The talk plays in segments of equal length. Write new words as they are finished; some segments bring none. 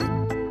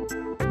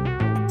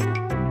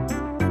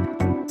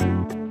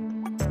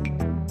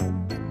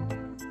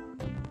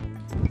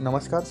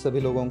नमस्कार सभी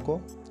लोगों को।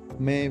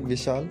 मैं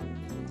विशाल।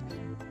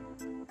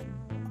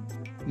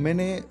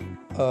 मैंने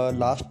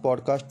लास्ट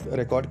पॉडकास्ट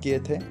रिकॉर्ड किए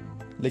थे,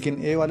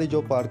 लेकिन ये वाले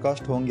जो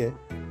पॉडकास्ट होंगे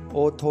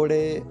वो थोड़े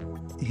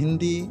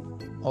हिंदी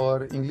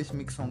और इंग्लिश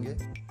मिक्स होंगे।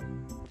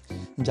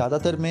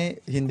 ज़्यादातर मैं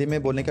हिंदी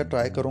में बोलने का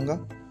ट्राई करूँगा,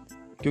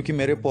 क्योंकि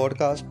मेरे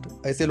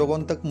पॉडकास्ट ऐसे लोगों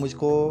तक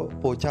मुझको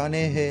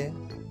पहुँचाने हैं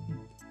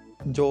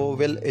जो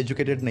वेल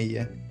एजुकेटेड नहीं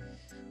है।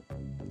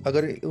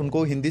 अगर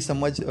उनको इंग्लिश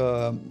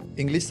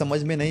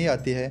समझ में नहीं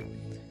आती है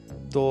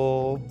तो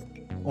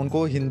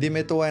उनको हिंदी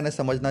में तो है ना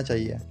समझना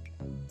चाहिए।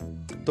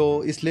 तो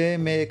इसलिए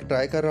मैं एक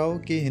ट्राई कर रहा हूँ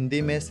कि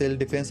हिंदी में सेल्फ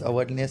डिफेंस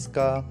अवेयरनेस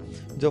का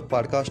जो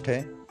पॉडकास्ट है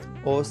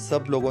वो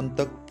सब लोगों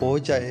तक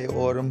पहुँच जाए,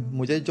 और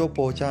मुझे जो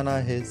पहुँचाना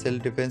है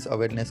सेल्फ डिफेंस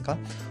अवेयरनेस का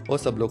वो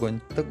सब लोगों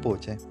तक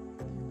पहुँचे।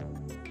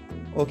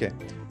 ओके,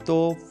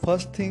 तो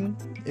फर्स्ट थिंग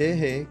ये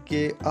है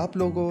कि आप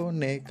लोगों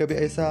ने कभी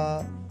ऐसा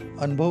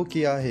अनुभव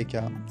किया है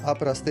क्या?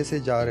 आप रास्ते से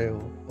जा रहे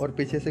हो और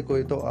पीछे से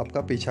कोई तो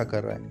आपका पीछा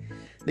कर रहा है,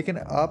 लेकिन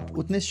आप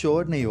उतने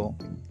श्योर नहीं हो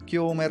कि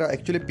वो मेरा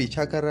एक्चुअली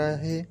पीछा कर रहा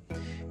है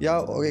या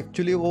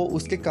एक्चुअली वो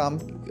उसके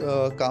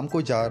काम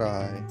को जा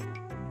रहा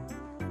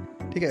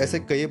है। ठीक है, ऐसे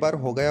कई बार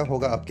हो गया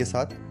होगा आपके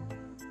साथ।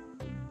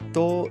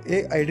 तो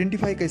ये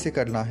आइडेंटिफाई कैसे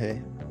करना है?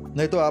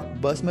 नहीं तो आप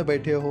बस में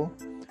बैठे हो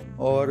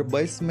और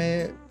बस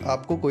में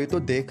आपको कोई तो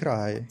देख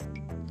रहा है,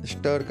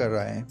 स्टेयर कर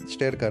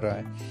रहा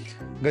है,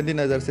 गंदी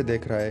नज़र से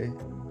देख रहा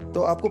है,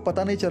 तो आपको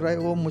पता नहीं चल रहा है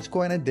वो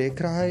मुझको है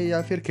देख रहा है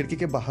या फिर खिड़की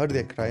के बाहर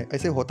देख रहा है।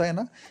 ऐसे होता है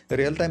ना,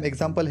 रियल टाइम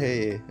एग्जांपल है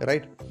ये,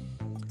 राइट?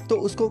 तो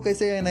उसको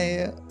कैसे है ना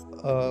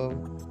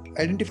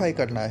आइडेंटिफाई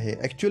करना है,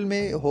 एक्चुअल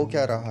में हो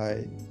क्या रहा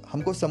है,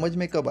 हमको समझ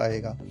में कब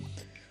आएगा?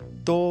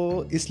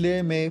 तो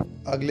इसलिए मैं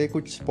अगले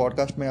कुछ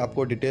पॉडकास्ट में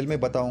आपको डिटेल में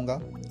बताऊंगा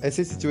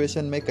ऐसे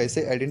सिचुएशन में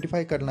कैसे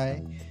आइडेंटिफाई करना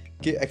है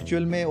कि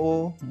एक्चुअल में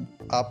वो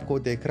आपको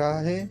देख रहा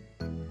है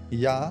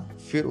या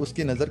फिर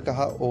उसकी नज़र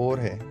कहाँ और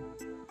है,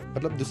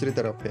 मतलब दूसरी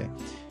तरफ है।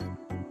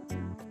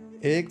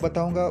 एक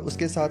बताऊंगा,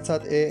 उसके साथ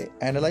साथ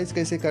एनालाइज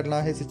कैसे करना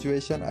है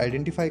सिचुएशन,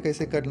 आइडेंटिफाई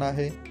कैसे करना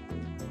है,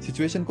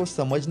 सिचुएशन को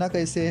समझना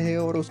कैसे है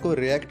और उसको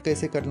रिएक्ट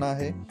कैसे करना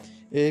है,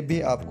 ये भी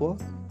आपको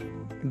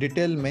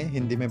डिटेल में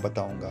हिंदी में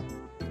बताऊंगा।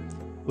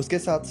 उसके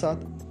साथ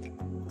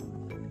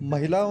साथ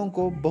महिलाओं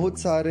को बहुत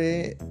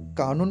सारे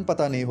कानून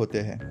पता नहीं होते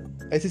हैं।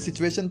 ऐसी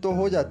सिचुएशन तो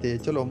हो जाती है,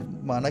 चलो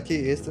माना कि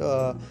इस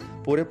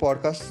पूरे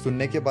पॉडकास्ट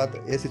सुनने के बाद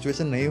ये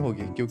सिचुएशन नहीं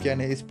होगी, क्योंकि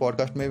यानी इस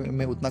पॉडकास्ट में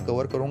मैं उतना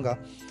कवर करूँगा,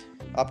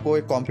 आपको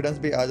एक कॉन्फिडेंस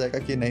भी आ जाएगा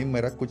कि नहीं,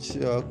 मेरा कुछ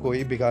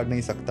कोई बिगाड़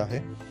नहीं सकता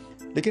है।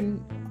 लेकिन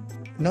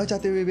न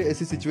चाहते हुए भी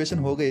ऐसी सिचुएशन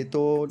हो गई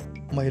तो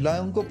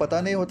महिलाओं को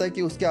पता नहीं होता है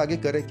कि उसके आगे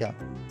करे क्या,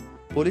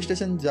 पुलिस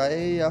स्टेशन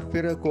जाए या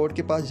फिर कोर्ट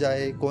के पास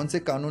जाए, कौन से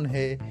कानून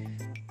है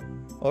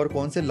और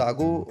कौन से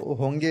लागू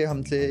होंगे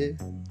हमसे।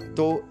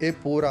 तो ये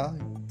पूरा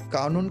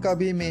कानून का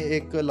भी मैं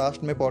एक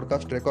लास्ट में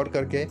पॉडकास्ट रिकॉर्ड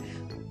करके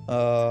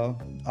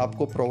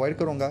आपको प्रोवाइड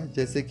करूँगा,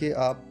 जैसे कि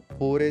आप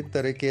पूरे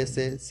तरीके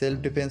से सेल्फ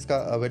डिफेंस का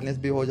अवेयरनेस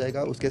भी हो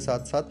जाएगा। उसके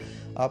साथ साथ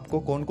आपको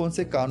कौन कौन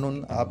से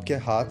कानून आपके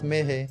हाथ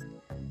में है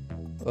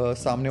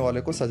सामने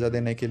वाले को सज़ा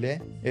देने के लिए,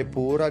 ये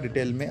पूरा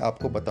डिटेल में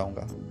आपको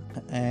बताऊंगा।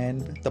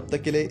 एंड तब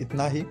तक के लिए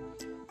इतना ही।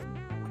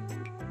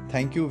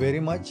 थैंक यू वेरी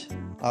मच,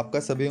 आपका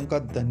सभी का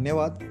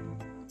धन्यवाद,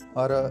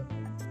 और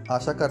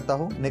आशा करता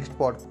हूँ नेक्स्ट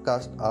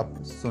पॉडकास्ट आप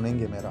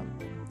सुनेंगे मेरा।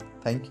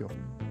 Thank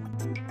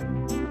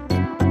you.